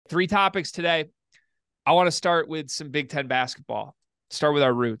3 topics today. I want to start with some Big Ten basketball. Start with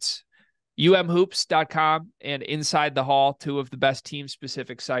our roots. UMHoops.com and InsideTheHall, 2 of the best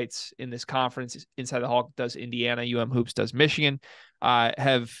team-specific sites in this conference. InsideTheHall does Indiana, UMHoops does Michigan,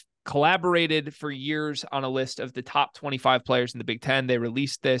 have collaborated for years on a list of the top 25 players in the Big Ten. They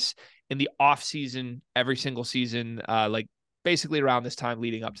released this in the offseason, every single season, basically around this time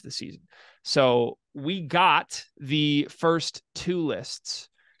leading up to the season. So we got the first 2 lists,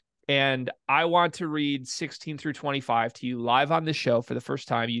 and I want to read 16 through 25 to you live on the show for the first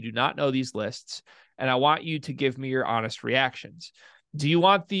time. You do not know these lists, and I want you to give me your honest reactions. Do you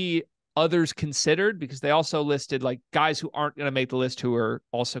want the others considered, because they also listed like guys who aren't going to make the list who are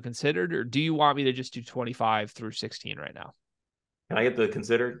also considered, or do you want me to just do 25 through 16 right now? Can I get the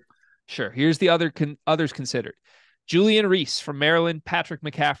considered? Sure. Here's the others considered. Julian Reese from Maryland, Patrick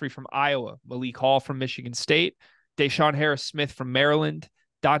McCaffrey from Iowa, Malik Hall from Michigan State, Deshaun Harris-Smith from Maryland,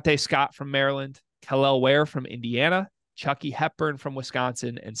 Dante Scott from Maryland, Kel'el Ware from Indiana, Chucky Hepburn from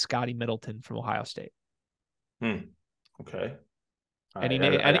Wisconsin, and Scotty Middleton from Ohio State. Okay.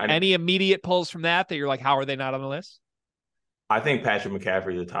 Any immediate pulls from that you're like, how are they not on the list? I think Patrick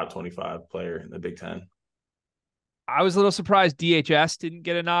McCaffrey is a top 25 player in the Big Ten. I was a little surprised DHS didn't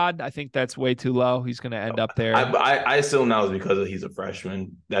get a nod. I think that's way too low. He's going to end up there. I assume that was because he's a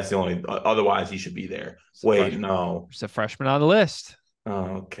freshman. That's the only. Otherwise, he should be there. No. There's a freshman on the list.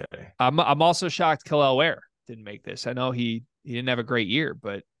 Oh, okay. I'm also shocked Kel'el Ware didn't make this. I know he didn't have a great year,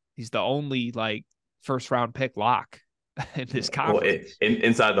 but he's the only first round pick lock in this conference. Well,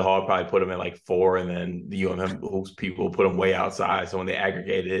 inside the hall probably put him at 4, and then the UMHoops people put him way outside. So when they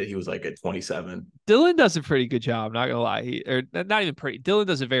aggregated it, he was at 27. Dylan does a pretty good job. Not gonna lie, not even pretty. Dylan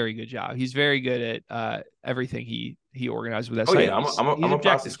does a very good job. He's very good at everything he organized with that. Oh site. Yeah, I'm a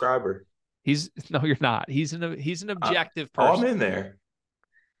top subscriber. No, you're not. He's an objective person. I'm in there.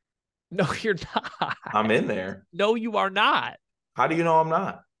 No, you're not. I'm in there. No, you are not. How do you know I'm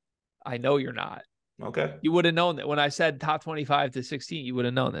not? I know you're not. Okay. You would have known that when I said top 25 to 16, you would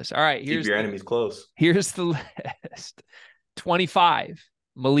have known this. All right. Keep your enemies close. Here's the list. 25,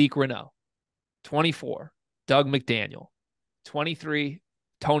 Malik Reneau. 24, Doug McDaniel. 23,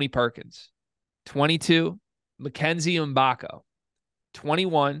 Tony Perkins. 22, Mackenzie Mbako.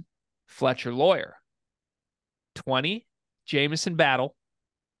 21, Fletcher Lawyer. 20, Jamison Battle.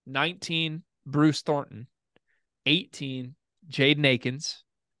 19, Bruce Thornton. 18, Jaden Akins.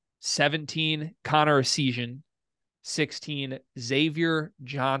 17, Connor Essegian. 16, Xavier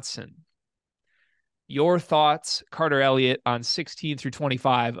Johnson. Your thoughts, Carter Elliott, on 16 through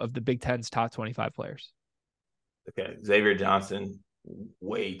 25 of the Big Ten's top 25 players? Okay, Xavier Johnson,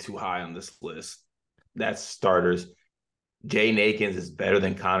 way too high on this list. That's starters. Jaden Akins is better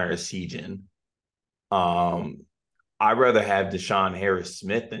than Connor Essegian. I'd rather have Deshaun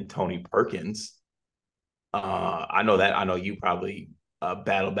Harris-Smith than Tony Perkins. I know you probably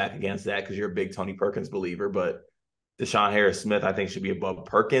battle back against that because you're a big Tony Perkins believer, but Deshaun Harris-Smith, I think, should be above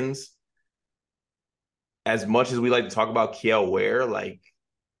Perkins. As much as we like to talk about Kel'el Ware,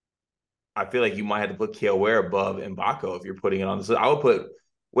 I feel like you might have to put Kel'el Ware above Mbako if you're putting it on this list. I would put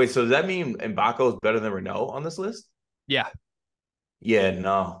 – wait, so does that mean Mbako is better than Reneau on this list? Yeah. Yeah,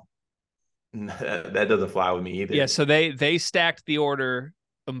 no. That doesn't fly with me either. Yeah, so they stacked the order.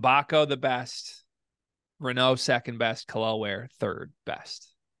 Mbako the best, Reneau second best, Kel'el Ware third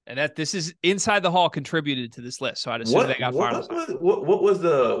best. And this is Inside the Hall contributed to this list, so I'd assume they got finals. What was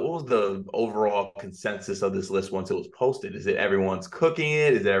the overall consensus of this list once it was posted? Is it everyone's cooking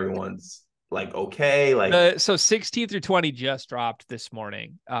it? Is it everyone's okay? So 16 through 20 just dropped this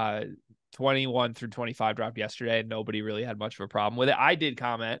morning. 21 through 25 dropped yesterday, and nobody really had much of a problem with it. I did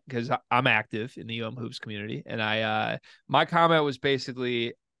comment because I'm active in the UMHoops community, and my comment was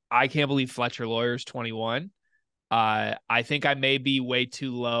basically, I can't believe Fletcher Lawyer's 21. I think I may be way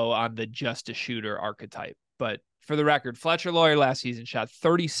too low on the just a shooter archetype, but for the record, Fletcher Lawyer last season shot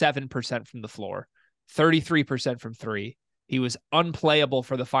 37% from the floor, 33% from 3. He was unplayable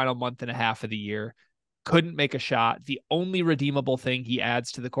for the final month and a half of the year. Couldn't make a shot. The only redeemable thing he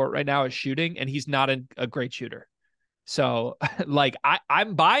adds to the court right now is shooting, and he's not a great shooter. So,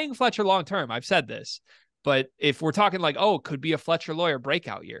 I'm buying Fletcher long-term. I've said this. But if we're talking could be a Fletcher Lawyer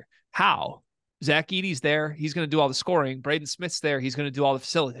breakout year, how? Zach Edey's there. He's going to do all the scoring. Braden Smith's there. He's going to do all the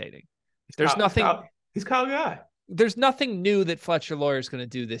facilitating. He's Kyle Guy. There's nothing new that Fletcher Lawyer is going to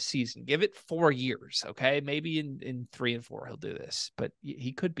do this season. Give it 4 years, okay? Maybe in 3 and 4 he'll do this, but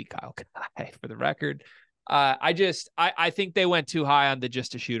he could be Kyle Guy for the record. I think they went too high on the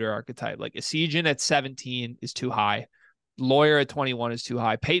just a shooter archetype. Essegian at 17 is too high. Lawyer at 21 is too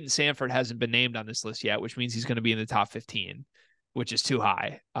high. Peyton Sanford hasn't been named on this list yet, which means he's going to be in the top 15. which is too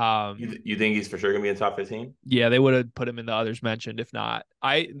high. You think he's for sure gonna be in the top 15? Yeah, they would have put him in the others mentioned. If not,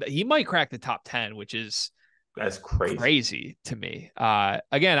 he might crack the top 10, which is That's crazy. crazy to me.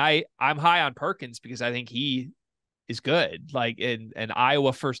 Again, I'm high on Perkins because I think he is good. Like, and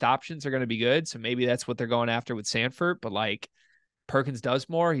Iowa first options are going to be good. So maybe that's what they're going after with Sanford. But like Perkins does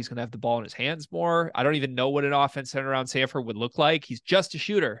more. He's going to have the ball in his hands more. I don't even know what an offense centered around Sanford would look like. He's just a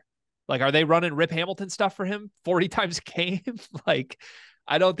shooter. Like, are they running Rip Hamilton stuff for him 40 times a game? Like,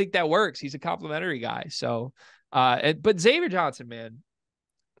 I don't think that works. He's a complimentary guy. So, but Xavier Johnson, man,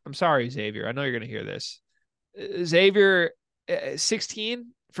 I'm sorry, Xavier. I know you're going to hear this. Xavier,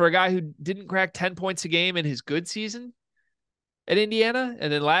 16 for a guy who didn't crack 10 points a game in his good season at Indiana,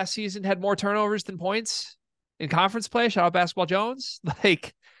 and then last season had more turnovers than points in conference play. Shout out Basketball Jones.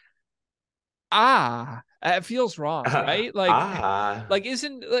 Like, it feels wrong, right? Like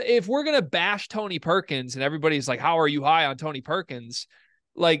isn't if we're gonna bash Tony Perkins and everybody's like, how are you high on Tony Perkins?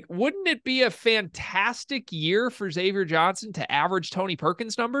 Like, wouldn't it be a fantastic year for Xavier Johnson to average Tony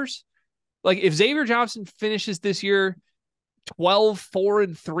Perkins numbers? Like, if Xavier Johnson finishes this year 12, 4,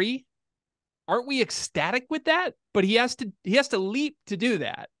 and 3, aren't we ecstatic with that? But he has to leap to do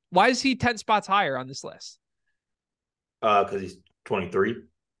that. Why is he 10 spots higher on this list? Because he's 23.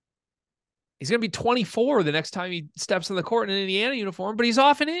 He's going to be 24 the next time he steps on the court in an Indiana uniform, but he's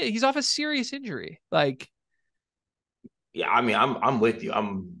off a serious injury. Like, yeah, I mean, I'm with you.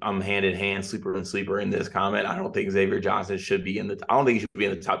 I'm hand in hand, sleeper and sleeper in this comment. I don't think Xavier Johnson should be I don't think he should be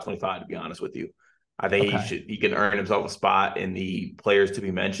in the top 25, to be honest with you. I think he can earn himself a spot in the players to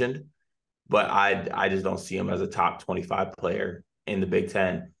be mentioned, but I just don't see him as a top 25 player in the Big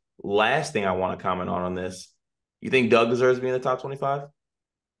Ten. Last thing I want to comment on this. You think Doug deserves to be in the top 25?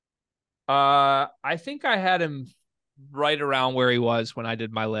 I think I had him right around where he was when I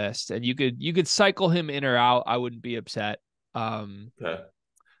did my list, and you could cycle him in or out. I wouldn't be upset. Okay.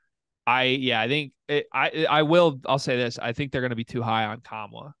 I think I'll say this. I think they're going to be too high on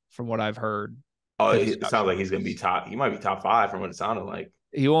Kamwa from what I've heard. Oh, it sounds like he's going to be top. He might be top 5 from what it sounded like.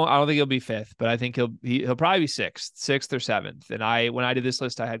 He won't. I don't think he'll be 5th, but I think he'll probably be 6th or 7th. And when I did this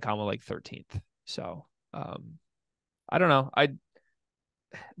list, I had Kamwa like 13th. So I don't know.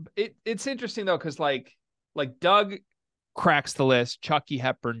 It's interesting though, because like Doug cracks the list, Chucky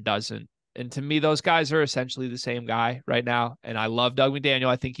Hepburn doesn't. And to me, those guys are essentially the same guy right now. And I love Doug McDaniel.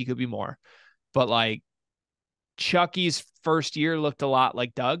 I think he could be more. But like Chucky's first year looked a lot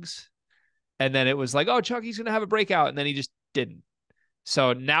like Doug's. And then it was like, oh, Chucky's going to have a breakout. And then he just didn't.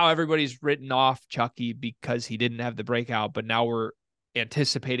 So now everybody's written off Chucky because he didn't have the breakout. But now we're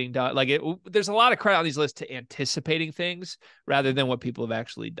anticipating Doug. Like there's a lot of credit on these lists to anticipating things rather than what people have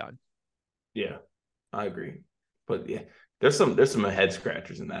actually done. Yeah, I agree. But yeah, there's some head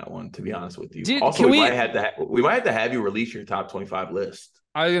scratchers in that one, to be honest with you. Also, we might have to have you release your top 25 list.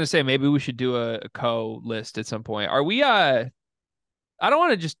 I was gonna say maybe we should do a co list at some point. Are we I don't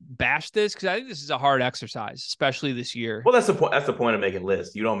want to just bash this because I think this is a hard exercise, especially this year. Well, that's the point. That's the point of making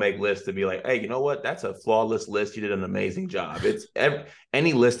lists. You don't make lists to be like, hey, you know what? That's a flawless list. You did an amazing job. It's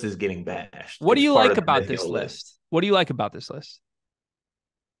any list is getting bashed. What do you like about this list? What do you like about this list?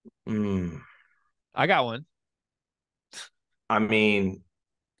 I got one. I mean,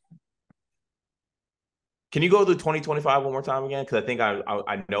 can you go to 2025 one more time again? Because I think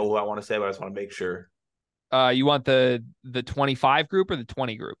I know who I want to say, but I just want to make sure. You want the 25 group or the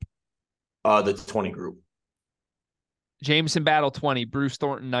 20 group? The 20 group. Jameson Battle 20, Bruce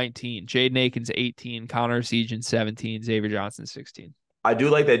Thornton 19, Jaden Akins 18, Connor Segan 17, Xavier Johnson 16. I do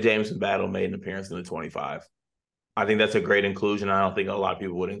like that Jameson Battle made an appearance in the 25. I think that's a great inclusion. I don't think a lot of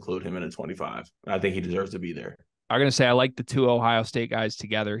people would include him in a 25. I think he deserves to be there. I'm going to say I like the 2 Ohio State guys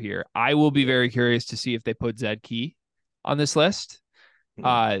together here. I will be very curious to see if they put Zed Key on this list.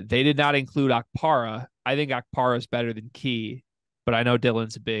 They did not include Okpara. I think Okpara is better than Key, but I know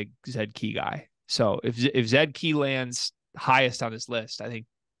Dylan's a big Zed Key guy. So if Zed Key lands highest on this list, I think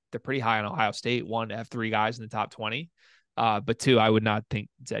they're pretty high on Ohio State. 1, to have 3 guys in the top 20. But 2, I would not think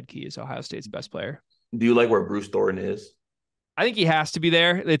Zed Key is Ohio State's best player. Do you like where Bruce Thornton is? I think he has to be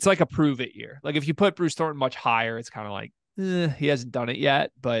there. It's like a prove it year. Like if you put Bruce Thornton much higher, it's kind of like, he hasn't done it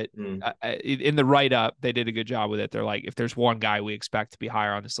yet. But in the write-up, they did a good job with it. They're like, if there's one guy we expect to be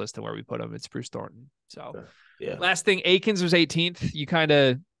higher on this list than where we put him, it's Bruce Thornton. So yeah. Last thing, Akins was 18th.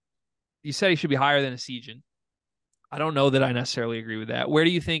 You said he should be higher than a Segan. I don't know that I necessarily agree with that. Where do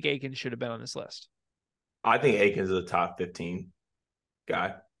you think Akins should have been on this list? I think Akins is a top 15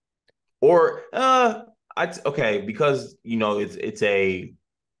 guy. Or okay, because it's a,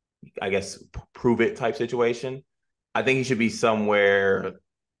 I guess, prove it type situation. I think he should be somewhere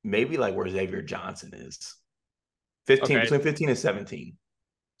maybe like where Xavier Johnson is. Okay. between 15 and 17.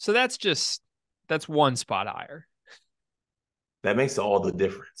 So that's one spot higher. That makes all the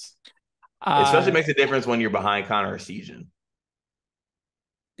difference. Especially Uh, makes a difference when you're behind Connor Essegian.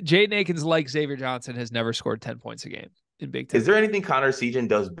 Jaden Akins, like Xavier Johnson, has never scored 10 points a game in Big Ten Is there play. anything Connor Essegian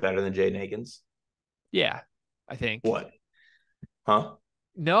does better than Jaden Akins? Yeah, I think. What? Huh?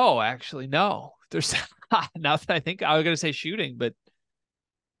 No, actually, no. There's now that I think I was going to say shooting, but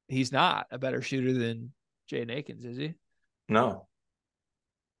he's not a better shooter than Jaden Akins, is he? No.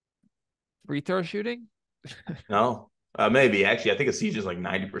 Free throw shooting? No. Maybe actually. I think Essegian's like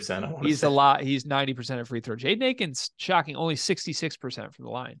 90%. I want to He's say. a lot. He's 90% of free throw. Jaden Akins, shocking, only 66% from the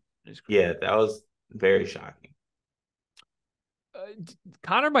line in his career. Yeah, that was very shocking.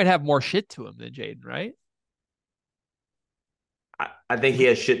 Connor might have more shit to him than Jaden, right? I think he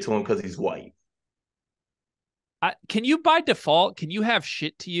has shit to him because he's white. Can you by default, can you have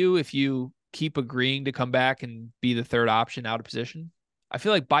shit to you if you keep agreeing to come back and be the third option out of position? I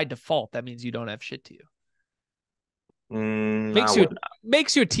feel like by default, that means you don't have shit to you. I Makes you would not.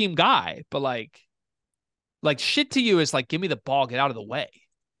 makes you a team guy, but like shit to you is like, give me the ball, get out of the way.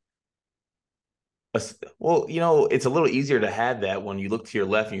 Well, it's a little easier to have that when you look to your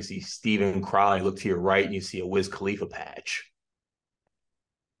left and you see Stephen Crowley, you look to your right and you see a Wiz Khalifa patch.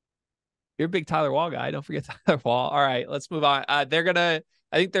 You're a big Tyler Wall guy. Don't forget Tyler Wall. All right, let's move on. I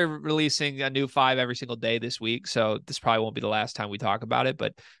think they're releasing a new 5 every single day this week. So this probably won't be the last time we talk about it,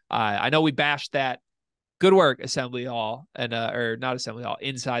 but I know we bashed that. Good work, Assembly Hall, and or not Assembly Hall,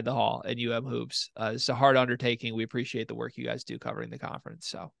 Inside the Hall and Hoops. It's a hard undertaking. We appreciate the work you guys do covering the conference.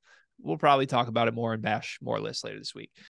 So we'll probably talk about it more and bash more lists later this week.